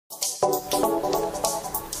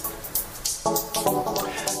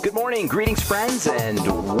Good morning, greetings friends, and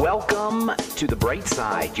welcome to The Bright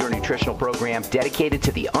Side, your nutritional program dedicated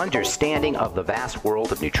to the understanding of the vast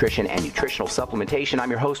world of nutrition and nutritional supplementation. I'm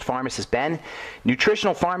your host, pharmacist Ben,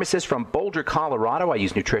 nutritional pharmacist from Boulder, Colorado. I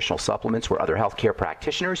use nutritional supplements where other healthcare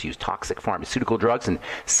practitioners use toxic pharmaceutical drugs and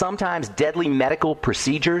sometimes deadly medical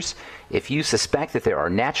procedures. If you suspect that there are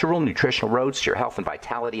natural nutritional roads to your health and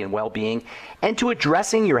vitality and well-being and to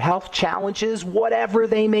addressing your health challenges, whatever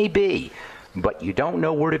they may be, but you don't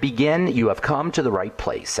know where to begin, you have come to the right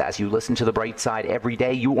place. As you listen to The Bright Side every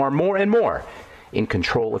day, you are more and more in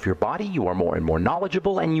control of your body, you are more and more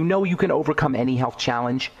knowledgeable, and you know you can overcome any health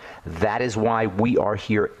challenge. That is why we are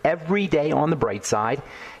here every day on The Bright Side,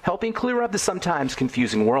 helping clear up the sometimes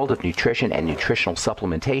confusing world of nutrition and nutritional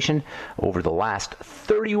supplementation. Over the last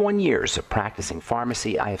 31 years of practicing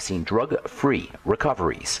pharmacy, I have seen drug-free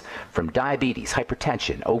recoveries from diabetes,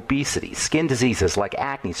 hypertension, obesity, skin diseases like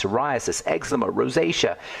acne, psoriasis, eczema,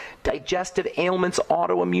 rosacea, digestive ailments,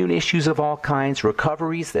 autoimmune issues of all kinds,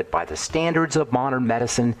 recoveries that by the standards of modern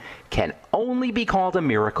medicine can only be called a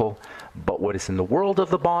miracle. But what is in the world of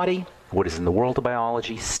the body, what is in the world of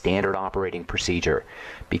biology, standard operating procedure.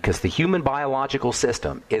 Because the human biological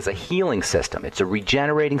system is a healing system. It's a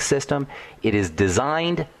regenerating system. It is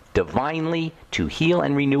designed divinely to heal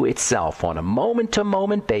and renew itself on a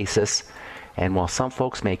moment-to-moment basis. And while some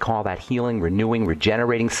folks may call that healing, renewing,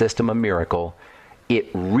 regenerating system a miracle, it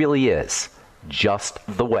really is just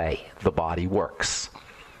the way the body works.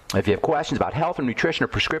 If you have questions about health or nutrition or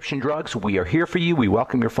prescription drugs, we are here for you. We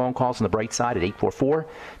welcome your phone calls on The Bright Side at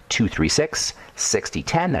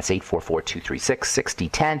 844-236-6010. That's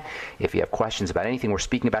 844-236-6010. If you have questions about anything we're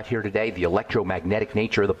speaking about here today, the electromagnetic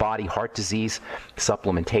nature of the body, heart disease,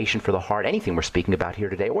 supplementation for the heart, anything we're speaking about here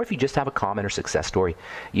today, or if you just have a comment or success story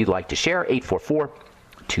you'd like to share,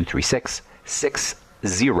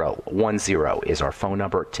 844-236-6010 is our phone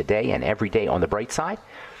number today and every day on The Bright Side.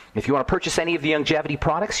 If you want to purchase any of the longevity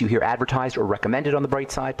products you hear advertised or recommended on The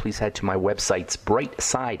Bright Side, please head to my websites,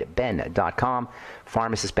 brightsideben.com,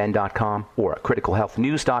 pharmacistben.com, or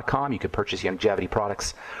criticalhealthnews.com. You can purchase longevity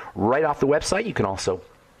products right off the website. You can also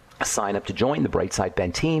sign up to join the Bright Side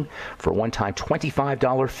Ben team for a one-time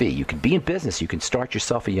 $25 fee. You can be in business. You can start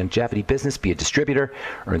yourself a longevity business, be a distributor,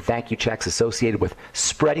 earn thank you checks associated with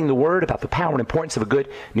spreading the word about the power and importance of a good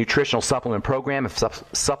nutritional supplement program. If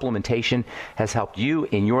supplementation has helped you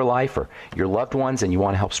in your life or your loved ones and you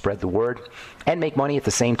want to help spread the word and make money at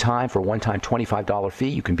the same time for a one-time $25 fee,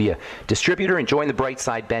 you can be a distributor and join the Bright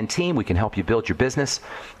Side Ben team. We can help you build your business.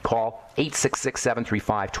 Call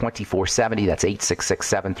 866-735-2470. That's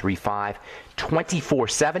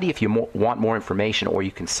 866-735-2470 if you want more information, or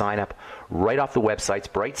you can sign up right off the websites,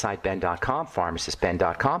 brightsideben.com,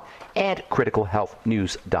 pharmacistben.com, and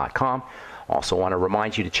criticalhealthnews.com. Also want to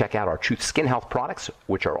remind you to check out our Truth Skin Health products,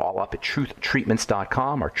 which are all up at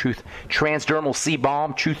truthtreatments.com. Our Truth Transdermal Sea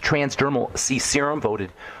Balm, Truth Transdermal Sea Serum,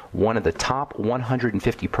 voted one of the top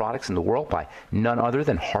 150 products in the world by none other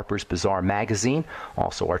than Harper's Bazaar magazine.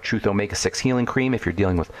 Also our Truth Omega-6 Healing Cream if you're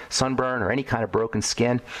dealing with sunburn or any kind of broken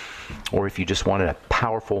skin, or if you just wanted a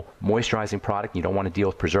powerful moisturizing product, you don't want to deal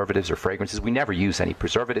with preservatives or fragrances. We never use any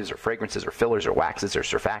preservatives or fragrances or fillers or waxes or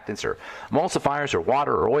surfactants or emulsifiers or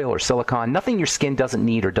water or oil or silicone. Nothing your skin doesn't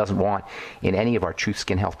need or doesn't want in any of our Truth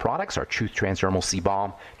Skin Health products. Our Truth Transdermal Sea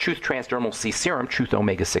Balm, Truth Transdermal Sea Serum, Truth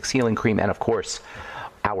Omega-6 Healing Cream, and of course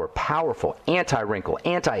our powerful anti-wrinkle,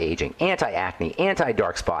 anti-aging, anti-acne,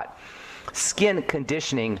 anti-dark spot, skin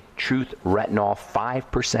conditioning Truth Retinol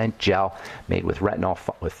 5% gel made with retinol,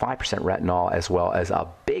 with 5% retinol, as well as a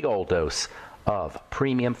big old dose of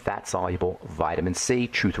premium fat-soluble vitamin C.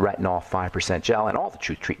 Truth Retinol 5% gel and all the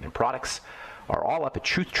Truth Treatment products are all up at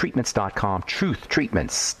truthtreatments.com,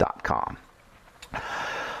 truthtreatments.com.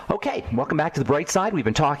 Okay, welcome back to The Bright Side. We've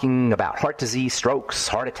been talking about heart disease, strokes,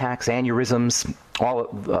 heart attacks, aneurysms,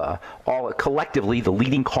 all collectively the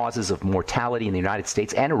leading causes of mortality in the United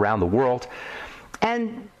States and around the world.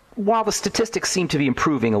 And while the statistics seem to be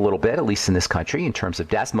improving a little bit, at least in this country, in terms of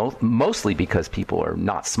deaths, mostly because people are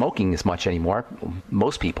not smoking as much anymore.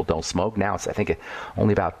 Most people don't smoke. Now it's, I think,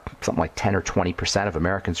 only about something like 10 or 20% of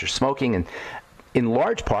Americans are smoking. And in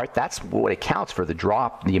large part, that's what accounts for the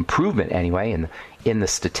drop, the improvement anyway, in the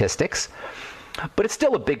statistics. But it's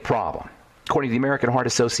still a big problem. According to the American Heart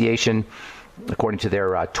Association, according to their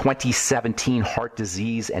 2017 heart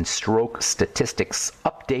disease and stroke statistics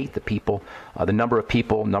update, the number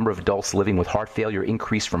of adults living with heart failure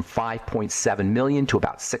increased from 5.7 million to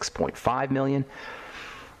about 6.5 million.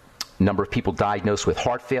 Number of people diagnosed with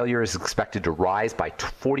heart failure is expected to rise by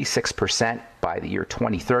 46% by the year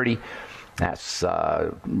 2030. That's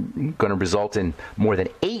going to result in more than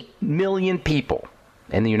 8 million people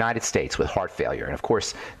in the United States with heart failure. And of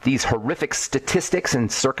course, these horrific statistics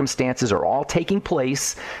and circumstances are all taking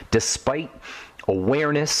place despite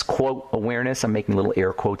awareness, quote, awareness, I'm making little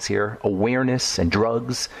air quotes here, awareness and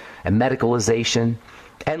drugs and medicalization,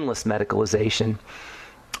 endless medicalization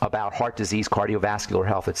about heart disease, cardiovascular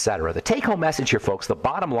health, etc. The take-home message here, folks, the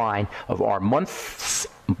bottom line of our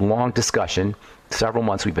months-long discussion, several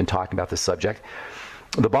months we've been talking about this subject,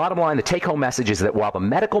 the bottom line, the take-home message is that while the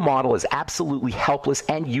medical model is absolutely helpless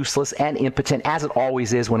and useless and impotent, as it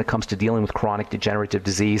always is when it comes to dealing with chronic degenerative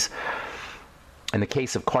disease, in the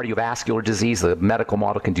case of cardiovascular disease, the medical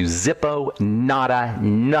model can do zippo, nada,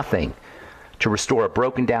 nothing to restore a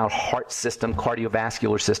broken down heart system,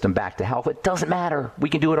 cardiovascular system back to health. It doesn't matter. We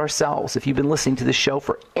can do it ourselves. If you've been listening to this show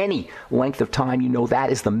for any length of time, you know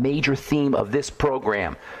that is the major theme of this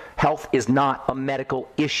program. Health is not a medical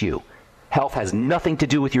issue. Health has nothing to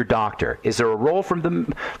do with your doctor. Is there a role for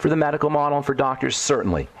the medical model and for doctors?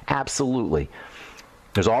 Certainly. Absolutely.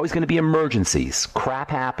 There's always going to be emergencies.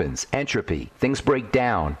 Crap happens. Entropy. Things break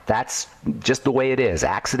down. That's just the way it is.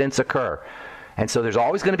 Accidents occur. And so there's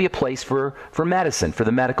always going to be a place for medicine, for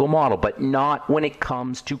the medical model, but not when it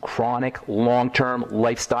comes to chronic, long-term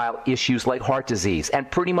lifestyle issues like heart disease. And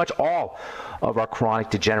pretty much all of our chronic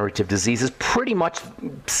degenerative diseases, pretty much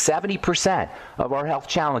 70% of our health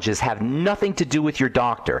challenges have nothing to do with your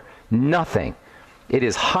doctor. Nothing. It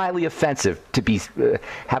is highly offensive to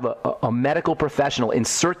have a medical professional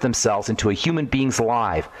insert themselves into a human being's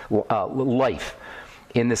life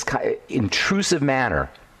in this intrusive manner.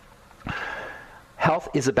 Health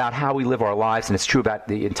is about how we live our lives, and it's true about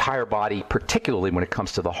the entire body, particularly when it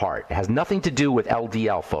comes to the heart. It has nothing to do with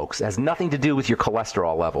LDL, folks. It has nothing to do with your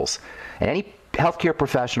cholesterol levels. And any healthcare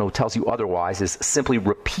professional who tells you otherwise is simply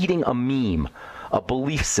repeating a meme, a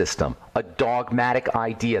belief system, a dogmatic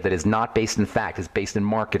idea that is not based in fact, it's based in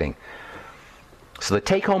marketing. So the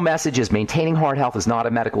take-home message is maintaining heart health is not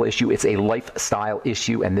a medical issue, it's a lifestyle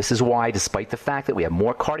issue, and this is why, despite the fact that we have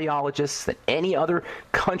more cardiologists than any other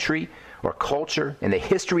country or culture in the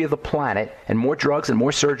history of the planet, and more drugs and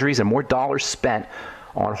more surgeries and more dollars spent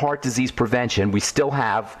on heart disease prevention, we still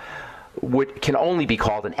have what can only be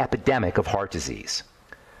called an epidemic of heart disease.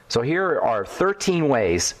 So here are 13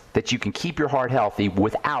 ways that you can keep your heart healthy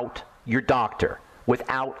without your doctor,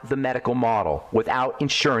 without the medical model, without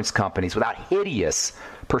insurance companies, without hideous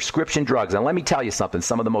prescription drugs. And let me tell you something,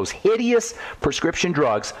 some of the most hideous prescription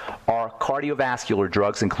drugs are cardiovascular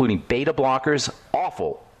drugs, including beta blockers,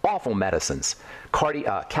 awful medicines.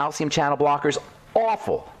 Calcium channel blockers,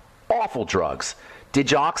 awful drugs.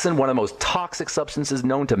 Digoxin, one of the most toxic substances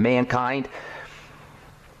known to mankind.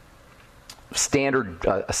 A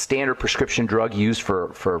standard prescription drug used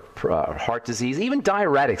for heart disease. Even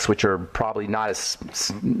diuretics, which are probably not as,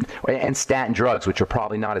 and statin drugs, which are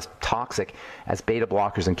probably not as toxic as beta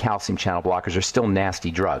blockers and calcium channel blockers, are still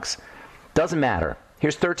nasty drugs. Doesn't matter.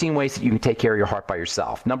 Here's 13 ways that you can take care of your heart by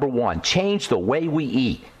yourself. Number 1, change the way we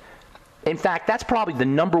eat. In fact, that's probably the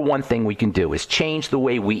number one thing we can do, is change the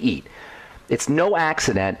way we eat. It's no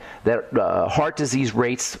accident that heart disease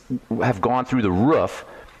rates have gone through the roof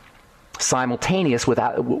simultaneous with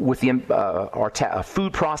our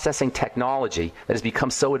food processing technology that has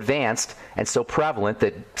become so advanced and so prevalent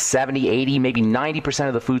that 70, 80, maybe 90%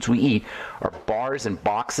 of the foods we eat are bars and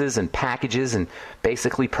boxes and packages and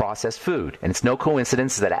basically processed food. And it's no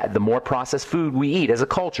coincidence that the more processed food we eat as a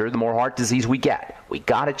culture, the more heart disease we get. We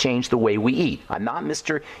got to change the way we eat. I'm not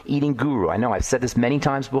Mr. Eating Guru. I know I've said this many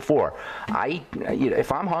times before.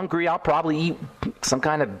 If I'm hungry, I'll probably eat some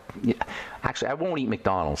kind of... Actually, I won't eat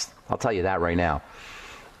McDonald's. I'll tell you that right now.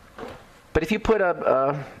 But if you put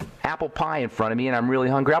a apple pie in front of me and I'm really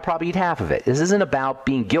hungry, I'll probably eat half of it. This isn't about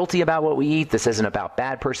being guilty about what we eat. This isn't about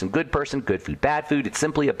bad person, good food, bad food. It's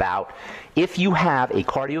simply about if you have a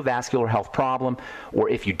cardiovascular health problem or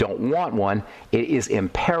if you don't want one, it is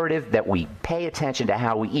imperative that we pay attention to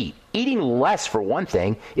how we eat. Eating less, for one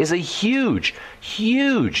thing, is a hugely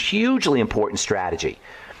important strategy.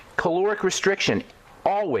 Caloric restriction,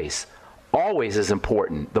 always is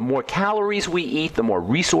important. The more calories we eat, the more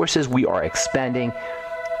resources we are expending,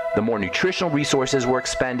 the more nutritional resources we're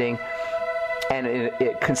expending. And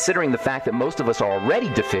considering the fact that most of us are already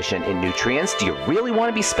deficient in nutrients, do you really want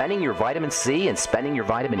to be spending your vitamin C and spending your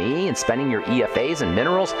vitamin E and spending your EFAs and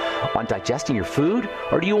minerals on digesting your food?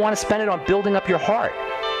 Or do you want to spend it on building up your heart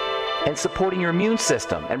and supporting your immune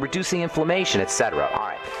system and reducing inflammation, etc.? All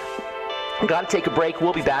right. We've got to take a break.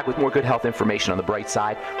 We'll be back with more good health information on the bright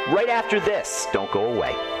side right after this. Don't go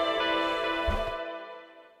away.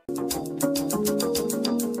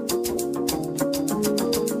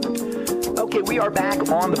 are back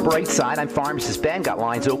on the bright side. I'm Pharmacist Ben. Got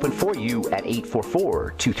lines open for you at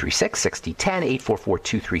 844-236-6010,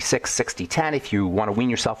 844-236-6010. If you want to wean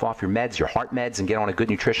yourself off your meds, your heart meds, and get on a good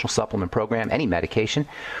nutritional supplement program, any medication,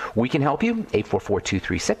 we can help you.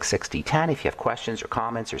 844-236-6010. If you have questions or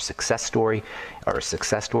comments or success story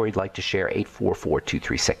you'd like to share,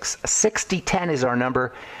 844-236-6010 is our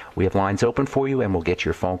number. We have lines open for you, and we'll get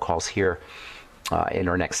your phone calls here in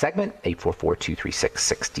our next segment,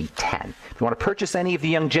 844-236-6010. If you want to purchase any of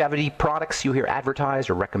the longevity products you hear advertised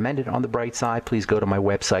or recommended on the bright side, please go to my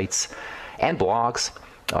websites and blogs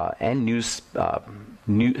and news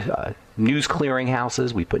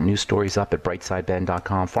clearinghouses. We put news stories up at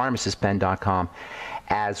brightsideben.com, pharmacistben.com,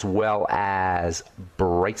 as well as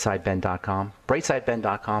brightsideben.com.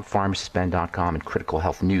 Brightsideben.com, pharmacistben.com, and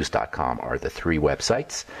criticalhealthnews.com are the three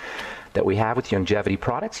websites that we have with longevity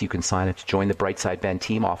products. You can sign up to join the Brightside Ben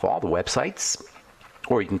team off all the websites,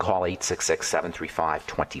 or you can call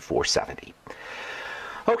 866-735-2470.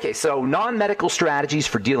 Okay, so non-medical strategies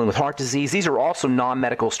for dealing with heart disease. These are also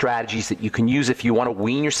non-medical strategies that you can use if you want to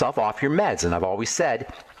wean yourself off your meds. And I've always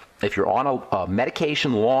said, if you're on a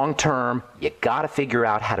medication long-term, you got to figure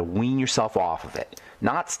out how to wean yourself off of it.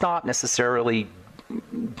 Not stop necessarily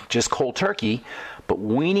just cold turkey, but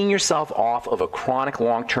weaning yourself off of a chronic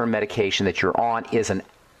long-term medication that you're on is a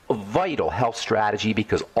vital health strategy,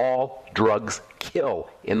 because all drugs kill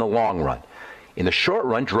in the long run. In the short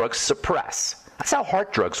run, drugs suppress. That's how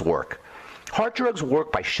heart drugs work. Heart drugs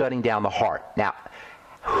work by shutting down the heart. Now,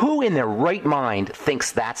 who in their right mind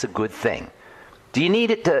thinks that's a good thing? Do you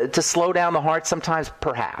need it to slow down the heart sometimes?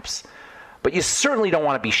 Perhaps. But you certainly don't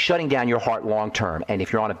want to be shutting down your heart long term. And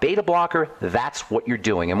if you're on a beta blocker, that's what you're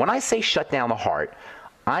doing. And when I say shut down the heart,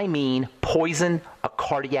 I mean poison a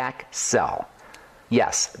cardiac cell.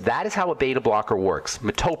 Yes, that is how a beta blocker works.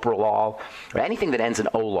 Metoprolol, or anything that ends in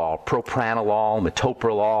olol, propranolol,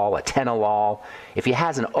 metoprolol, atenolol. If it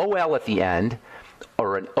has an OL at the end,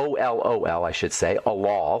 or an OLOL, I should say,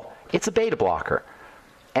 olol, it's a beta blocker.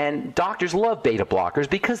 And doctors love beta blockers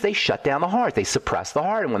because they shut down the heart. They suppress the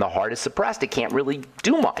heart. And when the heart is suppressed, it can't really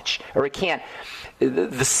do much. Or it can't.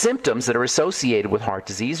 The symptoms that are associated with heart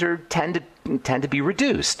disease tend to be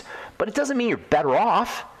reduced. But it doesn't mean you're better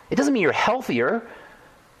off. It doesn't mean you're healthier.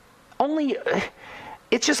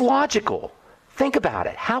 It's just logical. Think about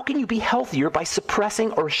it. How can you be healthier by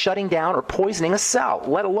suppressing or shutting down or poisoning a cell,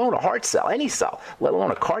 let alone a heart cell, any cell, let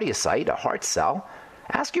alone a cardiocyte, a heart cell?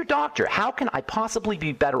 Ask your doctor, how can I possibly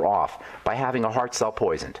be better off by having a heart cell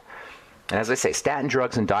poisoned? And as I say, statin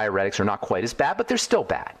drugs and diuretics are not quite as bad, but they're still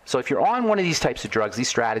bad. So if you're on one of these types of drugs, these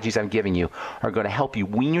strategies I'm giving you are going to help you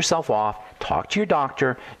wean yourself off. Talk to your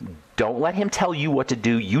doctor. Don't let him tell you what to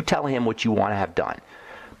do. You tell him what you want to have done.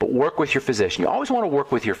 But work with your physician. You always want to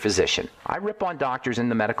work with your physician. I rip on doctors in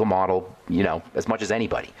the medical model, as much as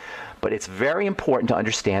anybody. But it's very important to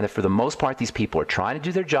understand that for the most part, these people are trying to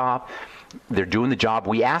do their job. They're doing the job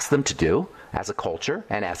we ask them to do as a culture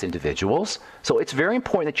and as individuals. So it's very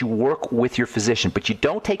important that you work with your physician, but you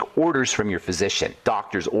don't take orders from your physician,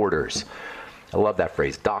 doctor's orders. I love that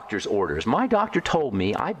phrase, doctor's orders. My doctor told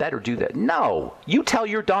me I better do that. No, you tell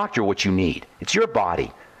your doctor what you need. It's your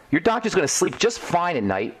body. Your doctor's going to sleep just fine at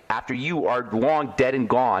night after you are long dead and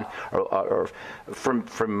gone or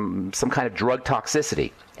from some kind of drug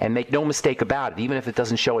toxicity. And make no mistake about it, even if it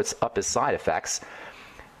doesn't show up as side effects,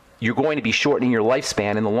 you're going to be shortening your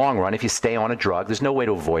lifespan in the long run if you stay on a drug. There's no way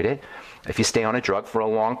to avoid it if you stay on a drug for a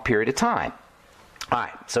long period of time. All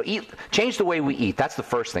right, so change the way we eat. That's the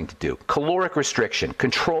first thing to do. Caloric restriction,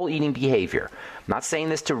 control eating behavior. I'm not saying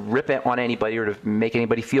this to rip it on anybody or to make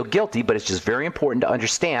anybody feel guilty, but it's just very important to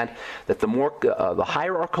understand that the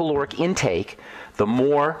higher our caloric intake, the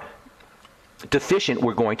more deficient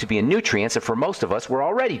we're going to be in nutrients, and for most of us, we're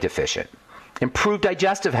already deficient. Improve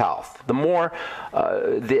digestive health. The more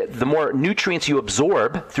nutrients you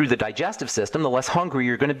absorb through the digestive system, the less hungry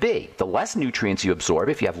you're going to be. The less nutrients you absorb,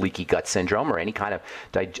 if you have leaky gut syndrome or any kind of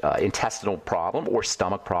intestinal problem or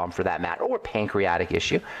stomach problem for that matter, or pancreatic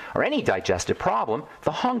issue, or any digestive problem,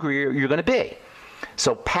 the hungrier you're going to be.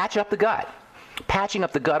 So patch up the gut. Patching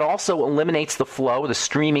up the gut also eliminates the flow, the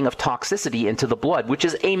streaming of toxicity into the blood, which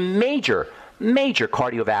is a major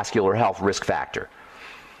cardiovascular health risk factor.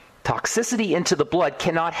 Toxicity into the blood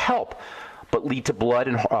cannot help but lead to blood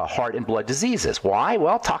and heart and blood diseases. Why?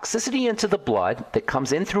 Well, toxicity into the blood that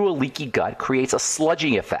comes in through a leaky gut creates a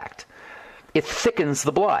sludging effect. It thickens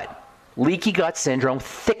the blood. Leaky gut syndrome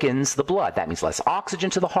thickens the blood. That means less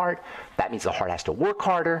oxygen to the heart. That means the heart has to work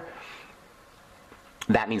harder.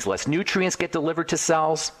 That means less nutrients get delivered to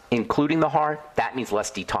cells, including the heart. That means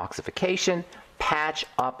less detoxification. patch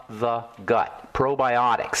up the gut.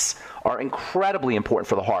 Probiotics are incredibly important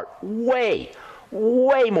for the heart. Way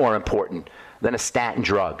more important than a statin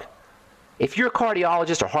drug. If your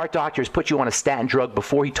cardiologist or heart doctor has put you on a statin drug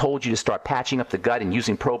before he told you to start patching up the gut and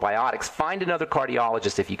using probiotics, find another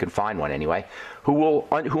cardiologist, if you can find one anyway, who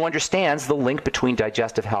understands the link between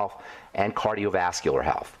digestive health and cardiovascular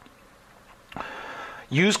health.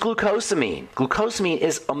 Use glucosamine. Glucosamine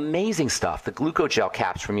is amazing stuff. The glucogel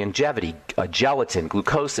caps from Longevity, gelatin,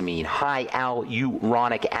 glucosamine, high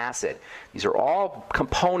hyaluronic acid. These are all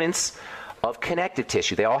components of connective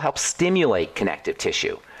tissue. They all help stimulate connective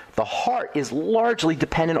tissue. The heart is largely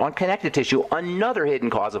dependent on connective tissue, another hidden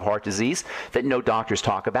cause of heart disease that no doctors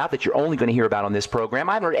talk about, that you're only going to hear about on this program.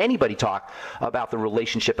 I haven't heard anybody talk about the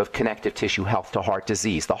relationship of connective tissue health to heart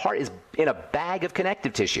disease. The heart is in a bag of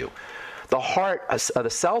connective tissue. The heart, the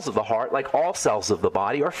cells of the heart, like all cells of the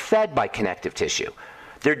body, are fed by connective tissue.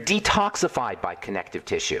 They're detoxified by connective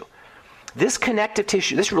tissue. This connective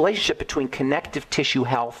tissue, this relationship between connective tissue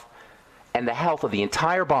health and the health of the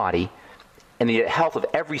entire body and the health of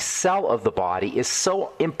every cell of the body is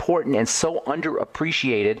so important and so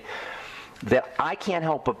underappreciated that I can't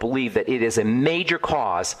help but believe that it is a major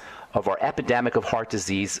cause of our epidemic of heart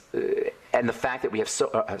disease and the fact that we have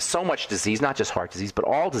so much disease, not just heart disease, but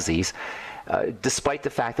all disease, despite the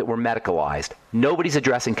fact that we're medicalized. Nobody's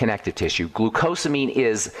addressing connective tissue. Glucosamine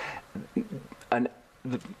is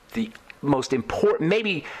the most important,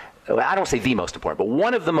 maybe, I don't say the most important, but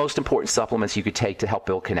one of the most important supplements you could take to help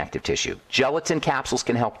build connective tissue. Gelatin capsules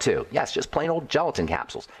can help too. Yes, just plain old gelatin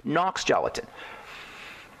capsules. Knox gelatin.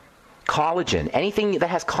 Collagen. Anything that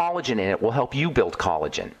has collagen in it will help you build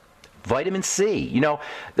collagen. Vitamin C. You know,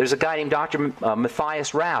 there's a guy named Dr.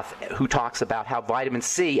 Matthias Rath who talks about how vitamin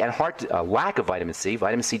C and lack of vitamin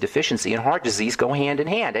C deficiency, and heart disease go hand in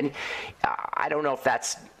hand. And I don't know if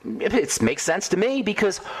it makes sense to me,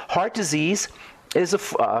 because heart disease is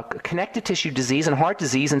a connective tissue disease, and heart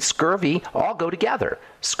disease and scurvy all go together.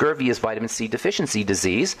 Scurvy is vitamin C deficiency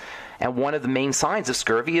disease, and one of the main signs of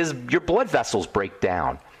scurvy is your blood vessels break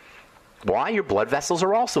down. Why? Your blood vessels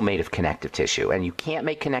are also made of connective tissue, and you can't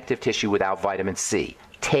make connective tissue without vitamin C.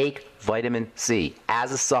 Take vitamin C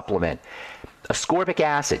as a supplement. Ascorbic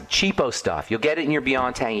acid, cheapo stuff. You'll get it in your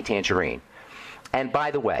Beyond Tangy Tangerine. And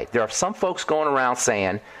by the way, there are some folks going around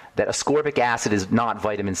saying that ascorbic acid is not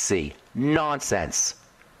vitamin C. Nonsense.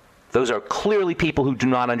 Those are clearly people who do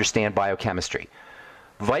not understand biochemistry.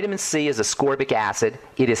 Vitamin C is ascorbic acid.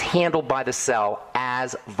 It is handled by the cell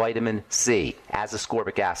as vitamin C, as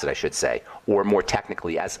ascorbic acid, I should say, or more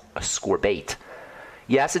technically, as ascorbate.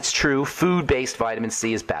 Yes, it's true, food-based vitamin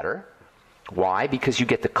C is better. Why? Because you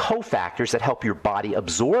get the cofactors that help your body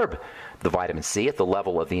absorb the vitamin C at the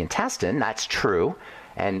level of the intestine. That's true.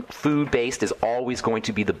 And food-based is always going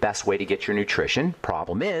to be the best way to get your nutrition.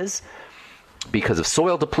 Problem is, because of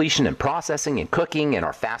soil depletion and processing and cooking and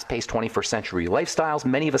our fast-paced 21st century lifestyles,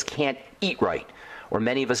 many of us can't eat right. Or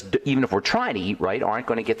many of us, even if we're trying to eat right, aren't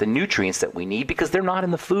going to get the nutrients that we need because they're not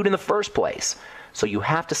in the food in the first place. So you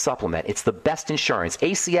have to supplement. It's the best insurance.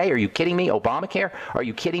 ACA, are you kidding me? Obamacare, are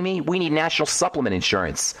you kidding me? We need national supplement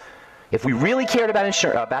insurance. If we really cared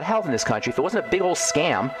about health in this country, if it wasn't a big old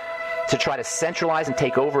scam to try to centralize and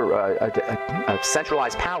take over,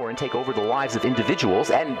 centralize power and take over the lives of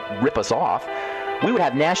individuals and rip us off, we would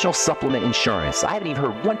have national supplement insurance. I haven't even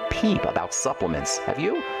heard one peep about supplements. Have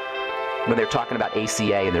you? When they're talking about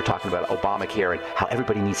ACA and they're talking about Obamacare and how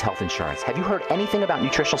everybody needs health insurance. Have you heard anything about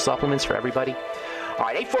nutritional supplements for everybody? All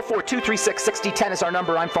right, 844-236-6010 is our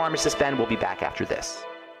number. I'm Pharmacist Ben. We'll be back after this.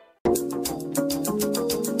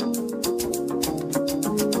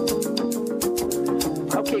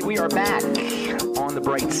 Okay, we are back on the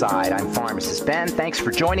bright side. I'm Pharmacist Ben. Thanks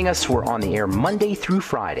for joining us. We're on the air Monday through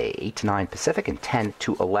Friday, 8 to 9 Pacific and 10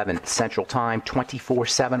 to 11 Central Time,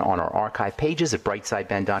 24/7 on our archive pages at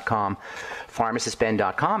brightsideben.com,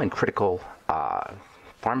 pharmacistben.com, and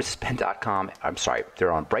pharmacistben.com. I'm sorry,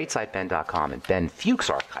 they're on brightsideben.com and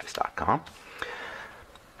benfuchsarchives.com.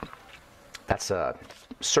 That's a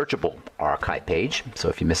searchable archive page. So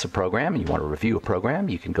if you miss a program and you want to review a program,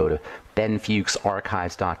 you can go to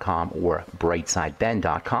benfuchsarchives.com or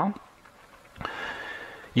brightsideben.com.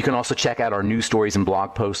 You can also check out our news stories and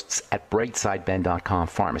blog posts at brightsideben.com,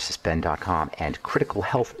 pharmacistben.com, and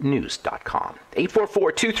criticalhealthnews.com.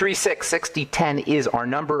 844-236-6010 is our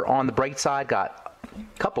number on the bright side. Got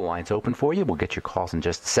a couple lines open for you. We'll get your calls in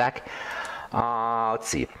just a sec. Let's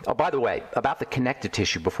see. Oh, by the way, about the connective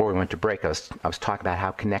tissue, before we went to break, I was talking about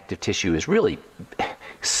how connective tissue is really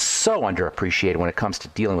so underappreciated when it comes to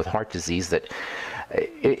dealing with heart disease that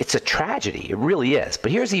It's a tragedy. It really is.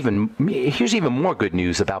 But here's even more good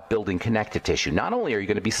news about building connective tissue. Not only are you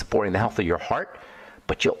going to be supporting the health of your heart,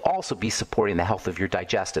 but you'll also be supporting the health of your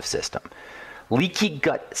digestive system. Leaky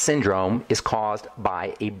gut syndrome is caused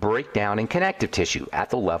by a breakdown in connective tissue at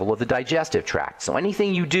the level of the digestive tract. So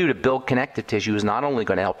anything you do to build connective tissue is not only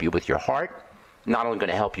going to help you with your heart, not only going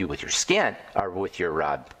to help you with your skin, or with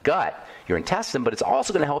your gut, your intestine, but it's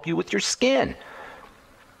also going to help you with your skin.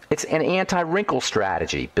 It's an anti-wrinkle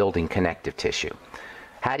strategy, building connective tissue.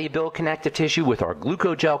 How do you build connective tissue? With our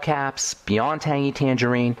glucogel caps, Beyond Tangy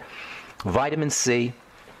Tangerine, vitamin C,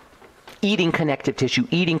 eating connective tissue,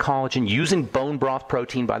 eating collagen, using bone broth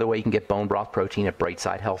protein. By the way, you can get bone broth protein at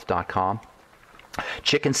brightsidehealth.com.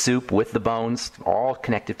 Chicken soup with the bones, all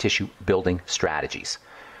connective tissue building strategies.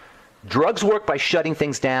 Drugs work by shutting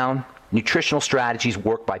things down. Nutritional strategies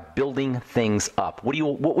work by building things up. What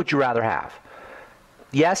would you rather have?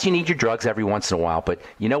 Yes, you need your drugs every once in a while, but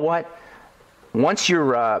you know what? Once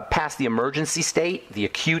you're past the emergency state, the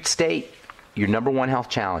acute state, your number one health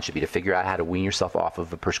challenge should be to figure out how to wean yourself off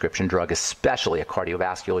of a prescription drug, especially a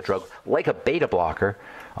cardiovascular drug like a beta blocker,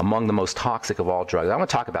 among the most toxic of all drugs. I want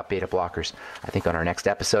to talk about beta blockers, I think, on our next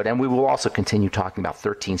episode, and we will also continue talking about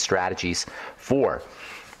 13 strategies for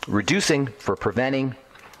reducing, for preventing,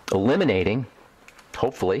 eliminating,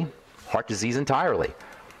 hopefully, heart disease entirely.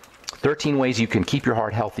 13 ways you can keep your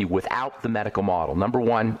heart healthy without the medical model. Number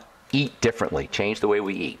one, eat differently. Change the way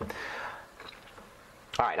we eat.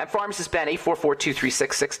 All right, I'm Pharmacist Ben.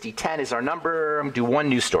 844-236-6010 is our number. I'm going to do one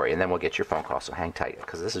news story, and then we'll get your phone call, so hang tight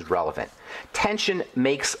because this is relevant. Tension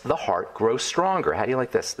makes the heart grow stronger. How do you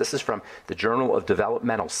like this? This is from the Journal of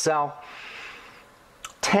Developmental Cell.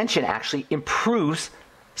 Tension actually improves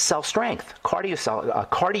cell strength,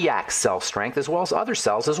 cardiac cell strength, as well as other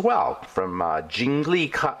cells as well, from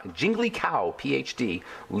Jingli Kao, PhD,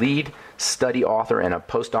 lead study author and a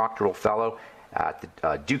postdoctoral fellow at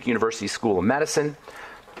the Duke University School of Medicine.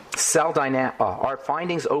 Our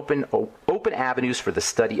findings open avenues for the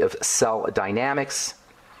study of cell dynamics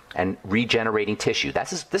and regenerating tissue.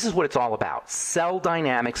 This is what it's all about. Cell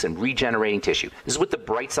dynamics and regenerating tissue. This is what the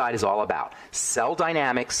bright side is all about. Cell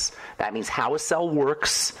dynamics, that means how a cell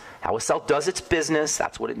works, how a cell does its business.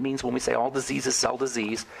 That's what it means when we say all disease is cell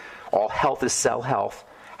disease. All health is cell health.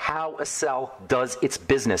 How a cell does its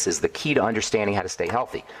business is the key to understanding how to stay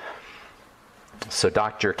healthy. So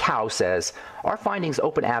Dr. Kao says, our findings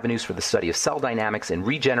open avenues for the study of cell dynamics and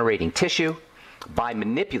regenerating tissue by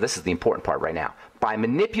this is the important part right now, by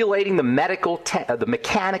manipulating the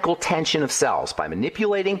mechanical tension of cells. By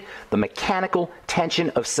manipulating the mechanical tension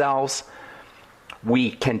of cells,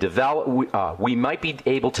 we might be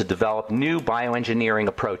able to develop new bioengineering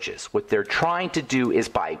approaches. What they're trying to do is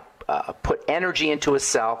by put energy into a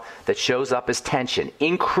cell that shows up as tension,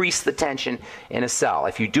 increase the tension in a cell.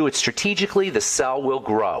 If you do it strategically, the cell will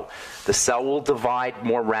grow. The cell will divide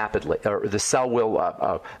more rapidly, or the cell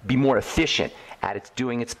will be more efficient at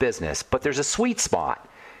doing its business. But there's a sweet spot.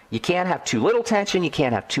 You can't have too little tension, you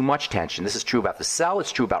can't have too much tension. This is true about the cell,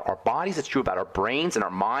 it's true about our bodies, it's true about our brains and our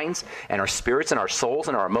minds and our spirits and our souls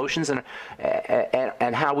and our emotions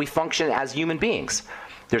and how we function as human beings.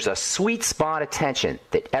 There's a sweet spot of tension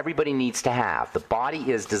that everybody needs to have. The body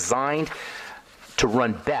is designed to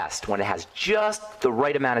run best when it has just the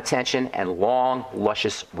right amount of tension and long,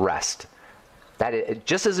 luscious rest. That is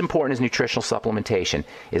just as important as nutritional supplementation,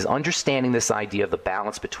 is understanding this idea of the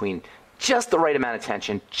balance between just the right amount of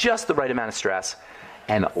tension, just the right amount of stress,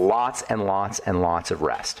 and lots and lots and lots of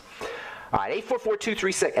rest. All right,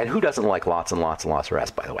 844-236, and who doesn't like lots and lots and lots of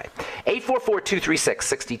rest, by the way?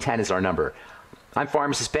 844-236-6010 is our number. I'm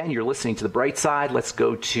Pharmacist Ben. You're listening to The Bright Side. Let's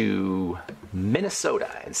go to Minnesota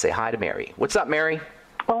and say hi to Mary. What's up, Mary?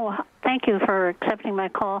 Oh, thank you for accepting my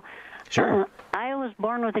call. Sure. I was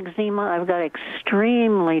born with eczema. I've got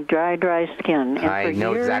extremely dry skin. And I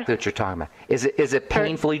know exactly what you're talking about. Is it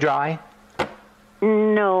painfully dry?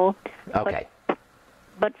 No. Okay.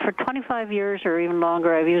 But for 25 years or even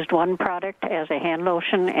longer, I've used one product as a hand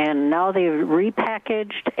lotion, and now they've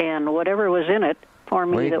repackaged, and whatever was in it for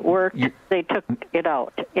me that worked, they took it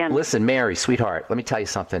out. And listen, Mary, sweetheart, let me tell you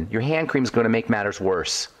something. Your hand cream is going to make matters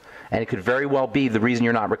worse. And it could very well be the reason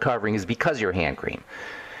you're not recovering is because of your hand cream.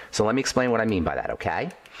 So let me explain what I mean by that, okay?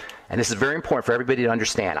 And this is very important for everybody to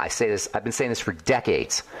understand. I've been saying this for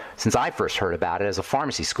decades, since I first heard about it as a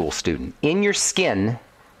pharmacy school student. In your skin,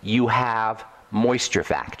 you have moisture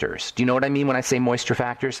factors. Do you know what I mean when I say moisture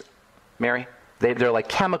factors, Mary? They're like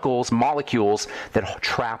chemicals, molecules that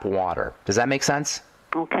trap water. Does that make sense?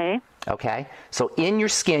 Okay. Okay. So in your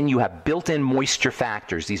skin, you have built-in moisture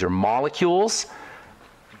factors. These are molecules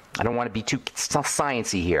I don't want to be too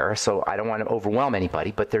sciencey here, so I don't want to overwhelm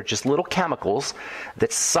anybody, but they're just little chemicals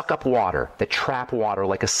that suck up water, that trap water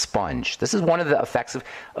like a sponge. This is one of the effects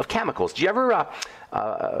of chemicals. Do you ever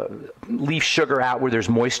leave sugar out where there's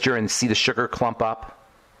moisture and see the sugar clump up?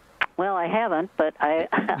 Well, I haven't, but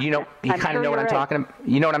you kind of know what I'm talking about.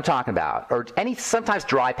 You know what I'm talking about. Or sometimes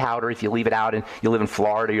dry powder, if you leave it out and you live in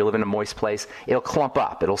Florida, you live in a moist place, it'll clump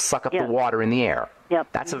up. It'll suck up the water in the air. Yep.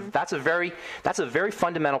 That's a very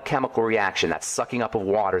fundamental chemical reaction. That's sucking up of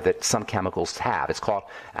water that some chemicals have. It's called,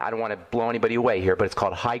 I don't want to blow anybody away here, but it's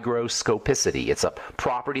called hygroscopicity. It's a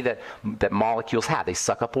property that molecules have. They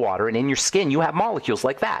suck up water, and in your skin you have molecules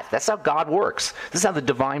like that. That's how God works. This is how the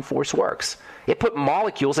divine force works. It put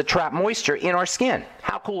molecules that trap moisture in our skin.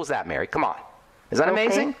 How cool is that, Mary? Come on. Is that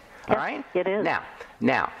amazing? Yep, all right? It is.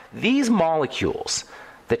 Now, these molecules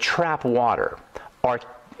that trap water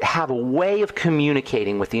have a way of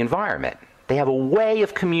communicating with the environment. They have a way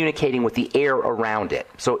of communicating with the air around it.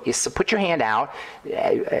 So put your hand out,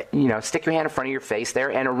 stick your hand in front of your face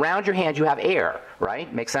there, and around your hand you have air,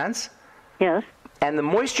 right? Make sense? Yes. And the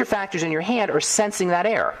moisture factors in your hand are sensing that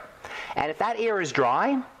air. And if that air is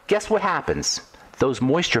dry, guess what happens? Those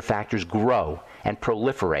moisture factors grow and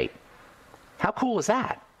proliferate. How cool is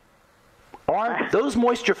that? Are those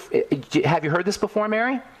moisture... Have you heard this before,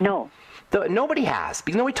 Mary? No. Nobody has,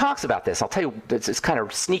 because nobody talks about this. I'll tell you, it's kind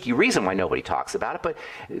of sneaky reason why nobody talks about it, but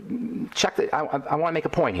I want to make a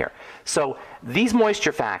point here. So these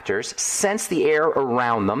moisture factors sense the air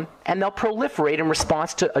around them, and they'll proliferate in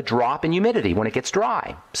response to a drop in humidity when it gets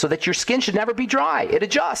dry, so that your skin should never be dry. It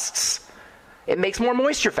adjusts. It makes more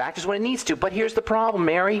moisture factors when it needs to. But here's the problem,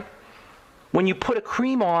 Mary. When you put a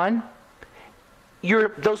cream on,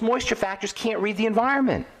 those moisture factors can't read the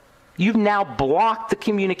environment. You've now blocked the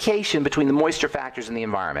communication between the moisture factors and the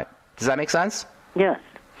environment. Does that make sense? Yes.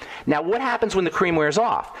 Now, what happens when the cream wears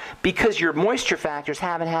off? Because your moisture factors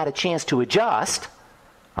haven't had a chance to adjust,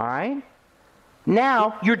 all right?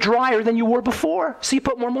 Now, you're drier than you were before, so you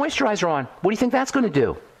put more moisturizer on. What do you think that's going to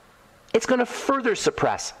do? It's going to further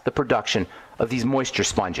suppress the production of these moisture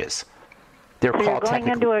sponges. They're called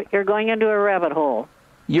you're going into a rabbit hole.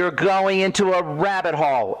 You're going into a rabbit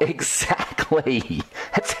hole. Exactly.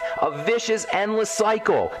 It's a vicious, endless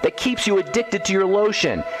cycle that keeps you addicted to your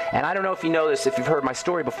lotion. And I don't know if you know this, if you've heard my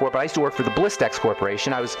story before, but I used to work for the Blistex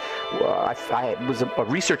Corporation. I was a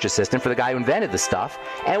research assistant for the guy who invented the stuff,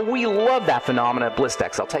 and we love that phenomenon at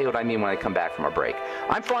Blistex. I'll tell you what I mean when I come back from our break.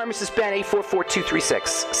 I'm Pharmacist Ben.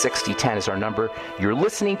 844-236-6010 is our number. You're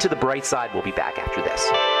listening to The Bright Side. We'll be back after this.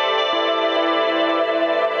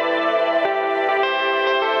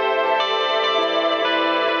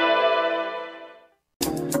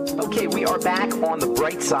 Okay, we are back on The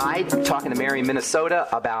Bright Side, talking to Mary in Minnesota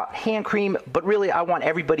about hand cream, but really I want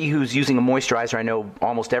everybody who's using a moisturizer, I know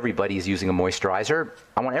almost everybody is using a moisturizer,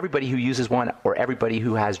 I want everybody who uses one or everybody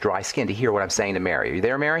who has dry skin to hear what I'm saying to Mary. Are you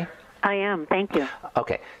there, Mary? I am, thank you.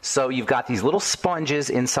 Okay, so you've got these little sponges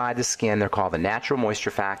inside the skin. They're called the natural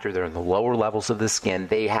moisture factor. They're in the lower levels of the skin.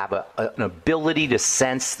 They have an ability to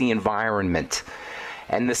sense the environment.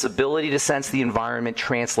 And this ability to sense the environment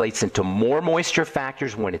translates into more moisture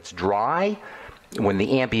factors when it's dry, when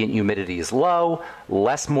the ambient humidity is low,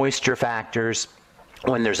 less moisture factors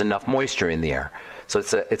when there's enough moisture in the air. So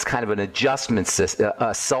it's kind of an adjustment system,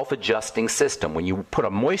 a self-adjusting system. When you put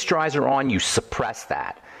a moisturizer on, you suppress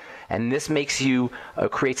that. And this makes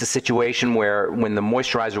creates a situation where when the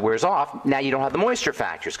moisturizer wears off, now you don't have the moisture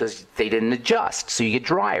factors because they didn't adjust. So you get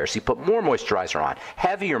drier. So you put more moisturizer on,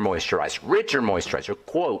 heavier moisturizer, richer moisturizer,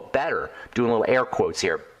 quote, better. Doing little air quotes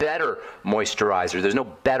here. Better moisturizer. There's no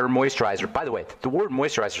better moisturizer. By the way, the word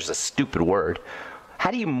moisturizer is a stupid word. How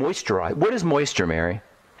do you moisturize? What is moisture, Mary?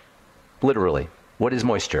 Literally, what is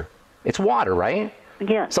moisture? It's water, right?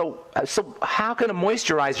 Yeah. So how can a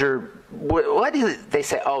moisturizer, what do they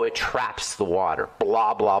say? Oh, it traps the water,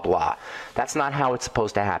 blah, blah, blah. That's not how it's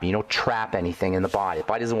supposed to happen. You don't trap anything in the body. The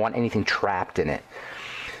body doesn't want anything trapped in it.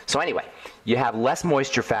 So anyway, you have less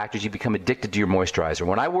moisture factors. You become addicted to your moisturizer.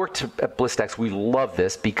 When I worked at Blistex, we love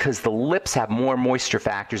this because the lips have more moisture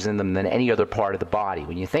factors in them than any other part of the body.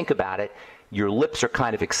 When you think about it, your lips are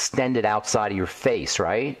kind of extended outside of your face,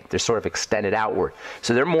 right? They're sort of extended outward.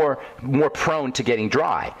 So they're more prone to getting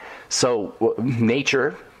dry. So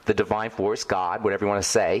nature, the divine force, God, whatever you want to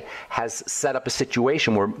say, has set up a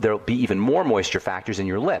situation where there'll be even more moisture factors in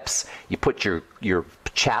your lips. You put your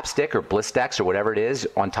chapstick or Blistex or whatever it is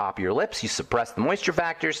on top of your lips. You suppress the moisture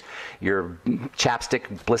factors. Your chapstick,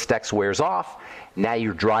 Blistex wears off. Now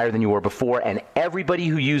you're drier than you were before. And everybody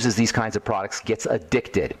who uses these kinds of products gets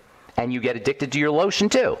addicted. And you get addicted to your lotion,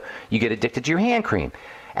 too. You get addicted to your hand cream.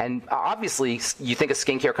 And obviously, you think a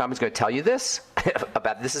skincare company is going to tell you this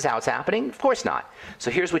about this is how it's happening? Of course not.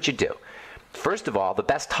 So here's what you do. First of all, the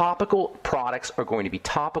best topical products are going to be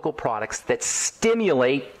topical products that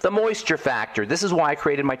stimulate the moisture factor. This is why I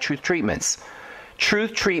created my Truth Treatments.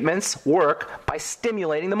 Truth Treatments work by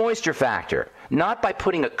stimulating the moisture factor, not by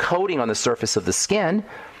putting a coating on the surface of the skin.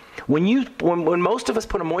 When most of us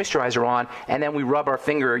put a moisturizer on and then we rub our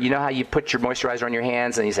finger, you know how you put your moisturizer on your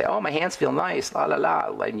hands and you say, oh, my hands feel nice, la la la,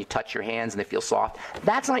 and you touch your hands and they feel soft.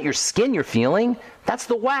 That's not your skin you're feeling. That's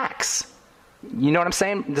the wax. You know what I'm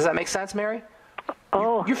saying? Does that make sense, Mary?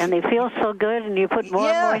 Oh, and they feel so good, and you put more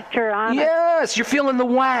moisture on it. Yes, you're feeling the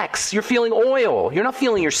wax. You're feeling oil. You're not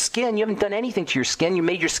feeling your skin. You haven't done anything to your skin. You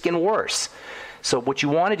made your skin worse. So what you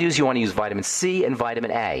want to do is you want to use vitamin C and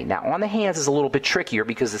vitamin A. Now, on the hands is a little bit trickier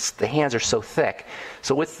because the hands are so thick.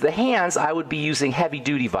 So with the hands, I would be using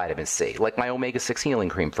heavy-duty vitamin C, like my omega-6 healing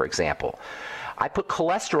cream, for example. I put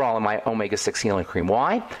cholesterol in my omega-6 healing cream.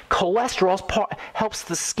 Why? Cholesterol helps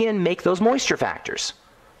the skin make those moisture factors.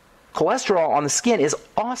 Cholesterol on the skin is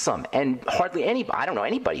awesome, and hardly anybody, I don't know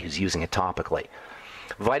anybody who's using it topically.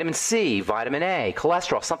 Vitamin C, vitamin A,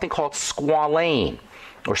 cholesterol, something called squalane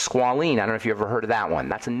or squalene. I don't know if you ever heard of that one.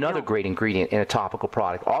 That's another great ingredient in a topical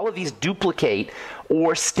product. All of these duplicate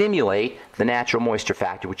or stimulate the natural moisture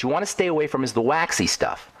factor. What you want to stay away from is the waxy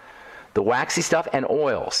stuff. The waxy stuff and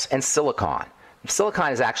oils and silicone.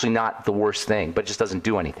 Silicone is actually not the worst thing, but it just doesn't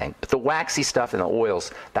do anything. But the waxy stuff and the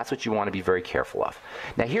oils, that's what you want to be very careful of.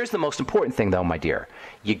 Now, here's the most important thing, though, my dear.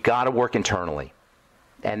 You got to work internally.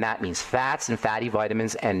 And that means fats and fatty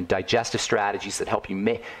vitamins and digestive strategies that help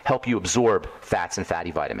you absorb fats and fatty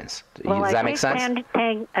vitamins. Well, Does that make sense?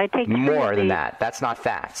 I take more than that. That's not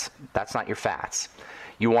fats. That's not your fats.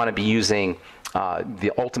 You want to be using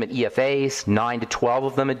the ultimate EFAs, 9 to 12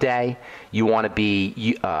 of them a day. You want to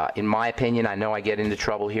be, in my opinion, I know I get into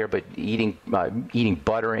trouble here, but eating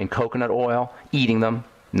butter and coconut oil, eating them,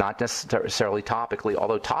 not necessarily topically,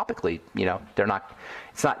 although topically, you know, they're not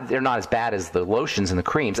as bad as the lotions and the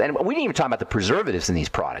creams. And we didn't even talk about the preservatives in these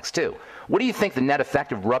products, too. What do you think the net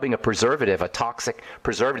effect of rubbing a preservative, a toxic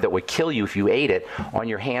preservative that would kill you if you ate it, on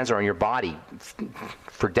your hands or on your body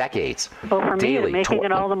for decades? Well, for daily, me, it's making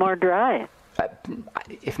it all the more dry.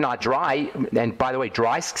 If not dry, and by the way,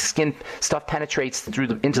 dry skin stuff penetrates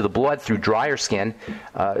into the blood through drier skin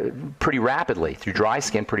pretty rapidly,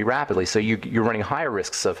 so you're running higher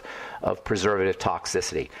risks of preservative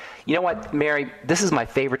toxicity. You know what, Mary, this is my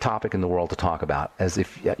favorite topic in the world to talk about, as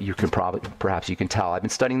if you can perhaps you can tell. I've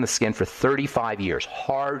been studying the skin for 35 years,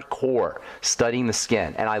 hardcore studying the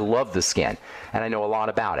skin, and I love the skin, and I know a lot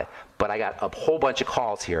about it, but I got a whole bunch of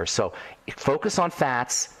calls here, so focus on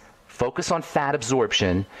fats. Focus on fat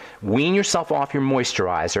absorption, wean yourself off your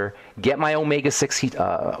moisturizer, get my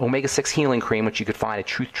omega-6 healing cream, which you could find at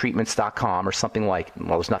truthtreatments.com or something like,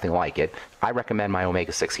 well, there's nothing like it. I recommend my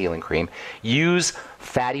omega-6 healing cream. Use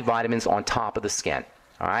fatty vitamins on top of the skin,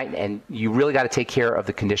 all right? And you really got to take care of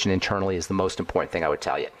the condition internally is the most important thing I would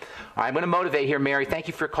tell you. All right, I'm going to motivate here, Mary. Thank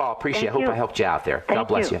you for your call. Appreciate it. Hope I helped you out there. God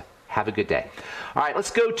bless you. Have a good day. All right,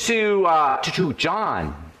 let's go to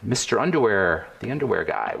John. Mr. Underwear, the underwear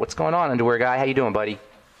guy. What's going on, underwear guy? How you doing, buddy?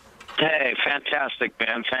 Hey, fantastic,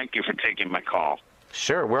 Ben. Thank you for taking my call.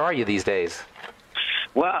 Sure. Where are you these days?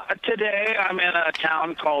 Well, today I'm in a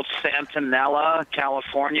town called Santanella,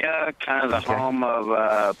 California, kind of the home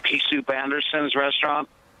of Pea Soup Anderson's restaurant.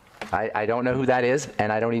 I don't know who that is,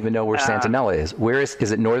 and I don't even know where Santanella is. Where is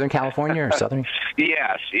it Northern California or Southern?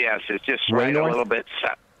 Yes. It's just right north? a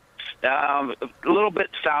little bit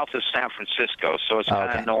south of San Francisco, so it's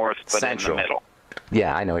kind of north, but Central. in the middle.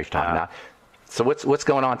 Yeah, I know what you're talking about. So what's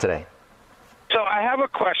going on today? So I have a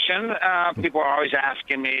question. People are always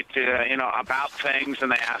asking me about things,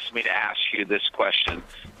 and they ask me to ask you this question.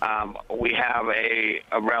 We have a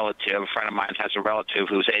friend of mine has a relative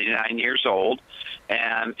who's 89 years old,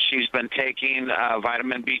 and she's been taking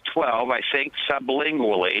vitamin B12, I think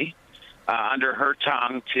sublingually, under her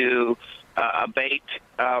tongue to abate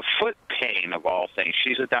foot pain, of all things.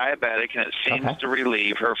 She's a diabetic, and it seems to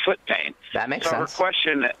relieve her foot pain. That makes sense.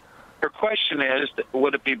 Her question is,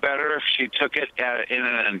 would it be better if she took it in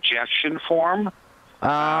an injection form?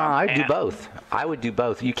 I'd do both. I would do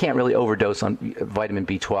both. You can't really overdose on vitamin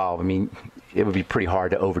B12. I mean, it would be pretty hard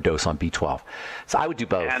to overdose on B12. So I would do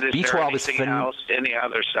both. And is B12 there anything else, any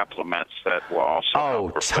other supplements that will also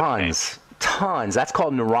help her foot pain? Tons. That's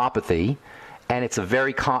called neuropathy. And it's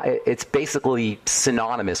it's basically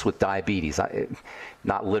synonymous with diabetes.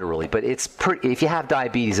 Not literally, but if you have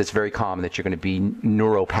diabetes, it's very common that you're going to be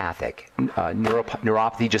neuropathic.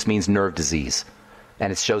 Neuropathy just means nerve disease,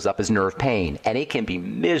 and it shows up as nerve pain, and it can be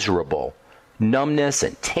miserable numbness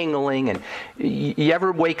and tingling. And you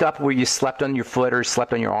ever wake up where you slept on your foot or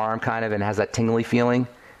slept on your arm kind of and has that tingly feeling?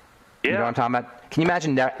 Yeah. You know what I'm talking about? Can you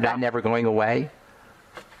imagine that never going away?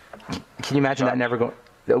 Can you imagine that never going?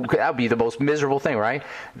 That would be the most miserable thing, right?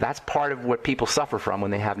 That's part of what people suffer from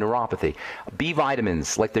when they have neuropathy. B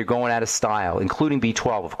vitamins, like they're going out of style, including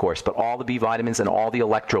B12, of course, but all the B vitamins and all the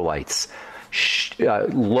electrolytes.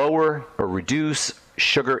 Lower or reduce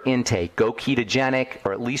sugar intake. Go ketogenic,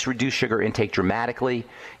 or at least reduce sugar intake dramatically.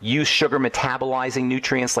 Use sugar metabolizing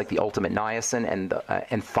nutrients like the ultimate niacin and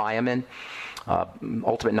thiamine.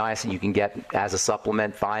 Ultimate niacin you can get as a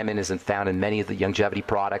supplement. Thiamine isn't found in many of the longevity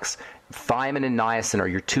products. Thiamine and niacin are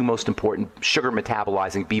your two most important sugar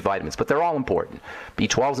metabolizing B vitamins, but they're all important.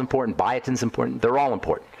 B12 is important, biotin's important, they're all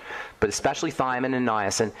important. But especially thiamine and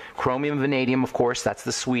niacin. Chromium and vanadium, of course, that's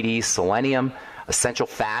the sweeties. Selenium, essential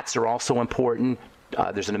fats are also important.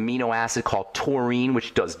 There's an amino acid called taurine,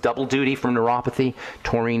 which does double duty for neuropathy.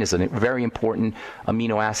 Taurine is a very important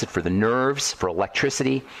amino acid for the nerves, for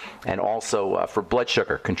electricity, and also for blood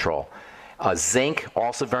sugar control. Zinc,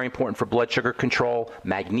 also very important for blood sugar control.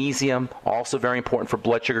 Magnesium, also very important for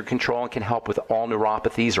blood sugar control and can help with all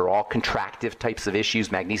neuropathies or all contractive types of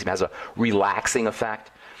issues. Magnesium has a relaxing effect.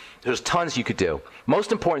 There's tons you could do.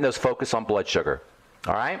 Most important, though, is focus on blood sugar.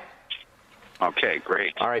 All right? Okay,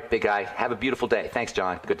 great. All right, big guy. Have a beautiful day. Thanks,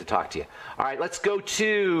 John. Good to talk to you. All right, let's go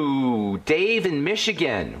to Dave in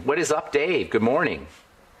Michigan. What is up, Dave? Good morning.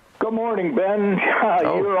 Good morning, Ben.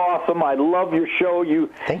 You're awesome. I love your show.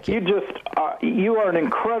 Thank you. You are an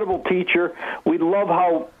incredible teacher. We love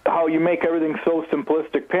how you make everything so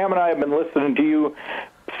simplistic. Pam and I have been listening to you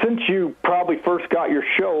since you probably first got your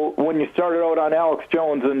show when you started out on Alex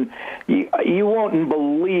Jones, and you won't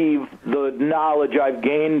believe the knowledge I've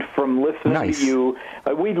gained from listening to you.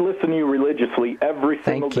 We listen to you religiously every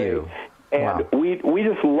single day. Thank you. And we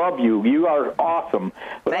just love you. You are awesome.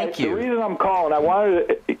 But Thank you. The reason I'm calling, I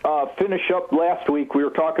wanted to finish up last week. We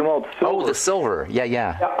were talking about silver. Oh, the silver.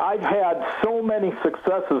 Yeah. I've had so many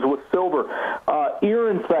successes with silver. Ear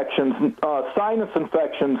infections, sinus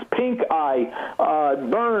infections, pink eye,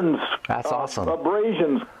 burns. That's awesome.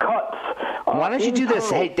 Abrasions, cuts. Why don't you do this?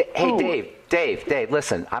 Hey, Dave,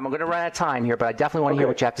 listen, I'm going to run out of time here, but I definitely want to hear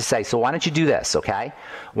what you have to say. So why don't you do this, okay?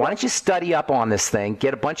 Why don't you study up on this thing,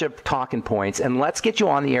 get a bunch of talking points, and let's get you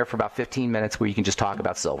on the air for about 15 minutes where you can just talk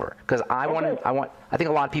about silver. Because I think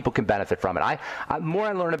a lot of people can benefit from it. The more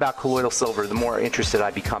I learn about colloidal silver, the more interested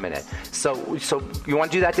I become in it. So you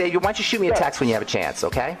want to do that, Dave? Why don't you shoot me a text when you have a chance,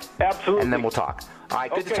 okay? Absolutely. And then we'll talk. All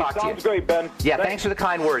right, good to talk to you. Sounds great, Ben. Yeah, thanks for the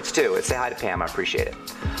kind words, too. And say hi to Pam. I appreciate it.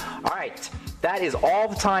 All right. That is all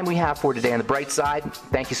the time we have for today on The Bright Side.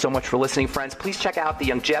 Thank you so much for listening, friends. Please check out the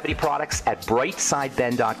longevity products at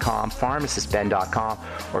brightsideben.com, pharmacistben.com,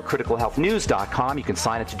 or criticalhealthnews.com. You can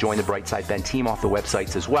sign up to join the Brightside Ben team off the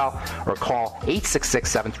websites as well, or call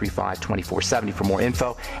 866-735-2470 for more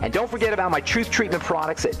info. And don't forget about my Truth Treatment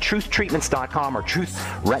products at truthtreatments.com, or Truth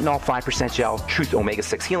Retinol 5% Gel, Truth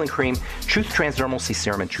Omega-6 Healing Cream, Truth Transdermal C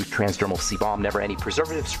Serum, and Truth Transdermal C Balm. Never any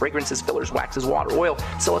preservatives, fragrances, fillers, waxes, water, oil,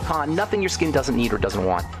 silicone, nothing your skin doesn't need or doesn't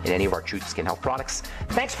want in any of our Truth Skin Health products.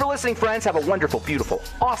 Thanks for listening, friends. Have a wonderful, beautiful,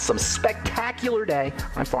 awesome, spectacular day.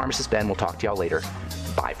 I'm Pharmacist Ben. We'll talk to y'all later.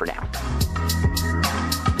 Bye for now.